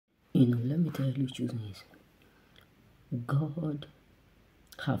Let me tell you two things. God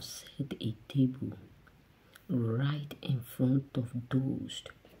have set a table right in front of those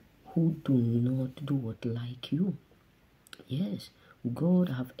who do not do what like you. Yes, God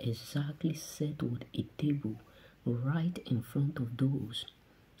have exactly set what a table right in front of those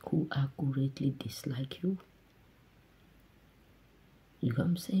who accurately dislike you. You know what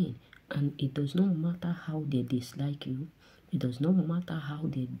I'm saying? And it does not matter how they dislike you. It does not matter how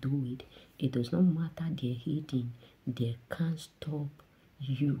they do it. It does not matter their hating. They can't stop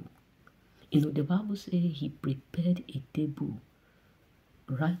you. The Bible says he prepared a table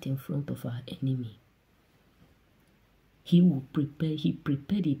right in front of our enemy. He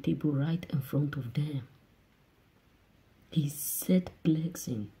prepared a table right in front of them. He set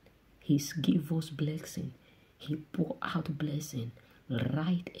blessing. He gave us blessing. He poured out blessing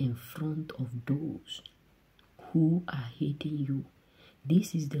right in front of those who are hating you.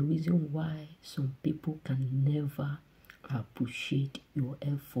 This is the reason why some people can never appreciate your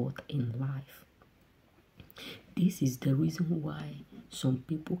effort in life. This is the reason why some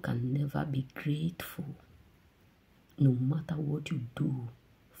people can never be grateful, no matter what you do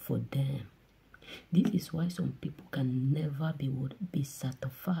for them. This is why some people can never be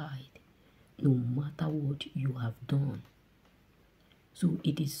satisfied, no matter what you have done. So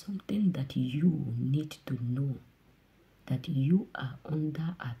it is something that you need to know, that you are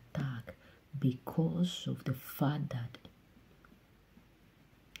under attack because of the fact that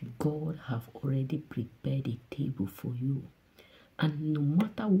God have already prepared a table for you. And no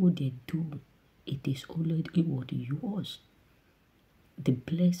matter what they do, it is already what yours. The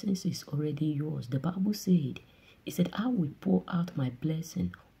blessings is already yours. The Bible said, it said, I will pour out my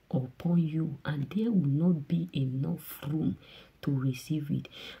blessing upon you, and there will not be enough room to receive it.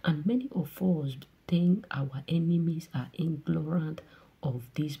 And many of us think our enemies are ignorant of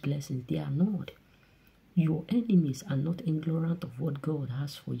these blessings. They are not. Your enemies are not ignorant of what God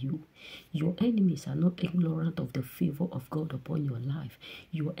has for you. Your enemies are not ignorant of the favor of God upon your life.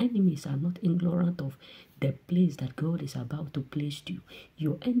 Your enemies are not ignorant of the place that God is about to place you.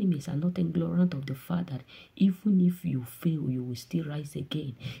 Your enemies are not ignorant of the fact that even if you fail, you will still rise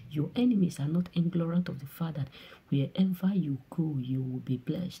again. Your enemies are not ignorant of the fact that wherever you go, you will be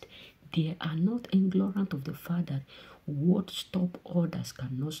blessed. They are not ignorant of the fact that what stop others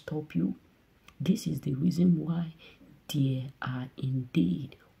cannot stop you. This is the reason why they are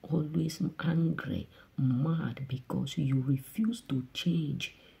indeed always angry, mad, because you refuse to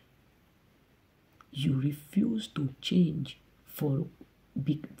change. You refuse to change for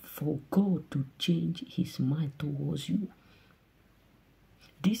God to change his mind towards you.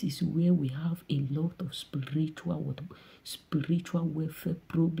 This is where we have a lot of spiritual warfare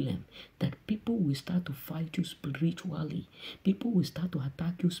problem, that people will start to fight you spiritually. People will start to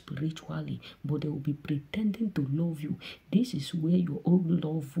attack you spiritually, but they will be pretending to love you. This is where your own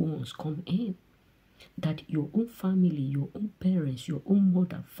loved ones come in. That your own family, your own parents, your own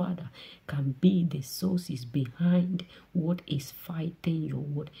mother, father can be the sources behind what is fighting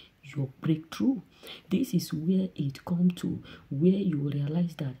your breakthrough. This is where it comes to, where you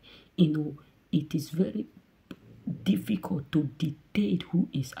realize that it is very difficult to dictate who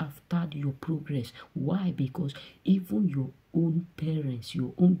is after your progress. Why? Because even your own parents,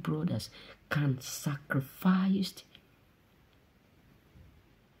 your own brothers can sacrifice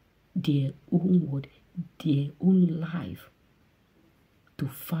their own life to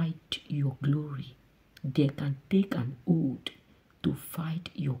fight your glory. They can take an oath to fight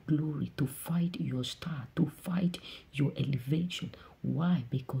your glory, to fight your star, to fight your elevation. Why?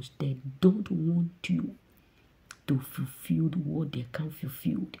 Because they don't want you to fulfill what they can't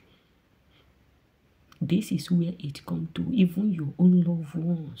fulfill. This is where it comes to, even your own loved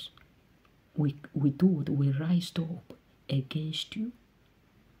ones. We do what? We rise up against you.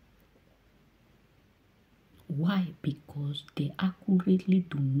 Why? Because they accurately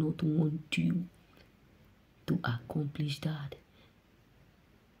do not want you to accomplish that.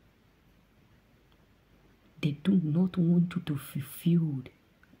 They do not want you to fulfill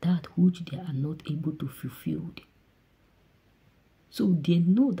that which they are not able to fulfill. So they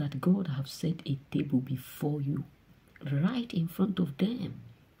know that God has set a table before you, right in front of them.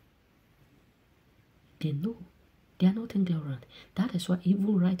 They know. They are not ignorant. That is why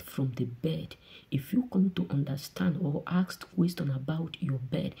even right from the bed, if you come to understand or ask question about your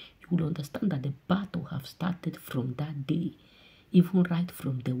bed, you will understand that the battle have started from that day, even right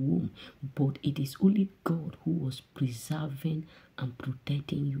from the womb. But it is only God who was preserving and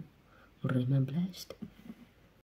protecting you. Remain blessed.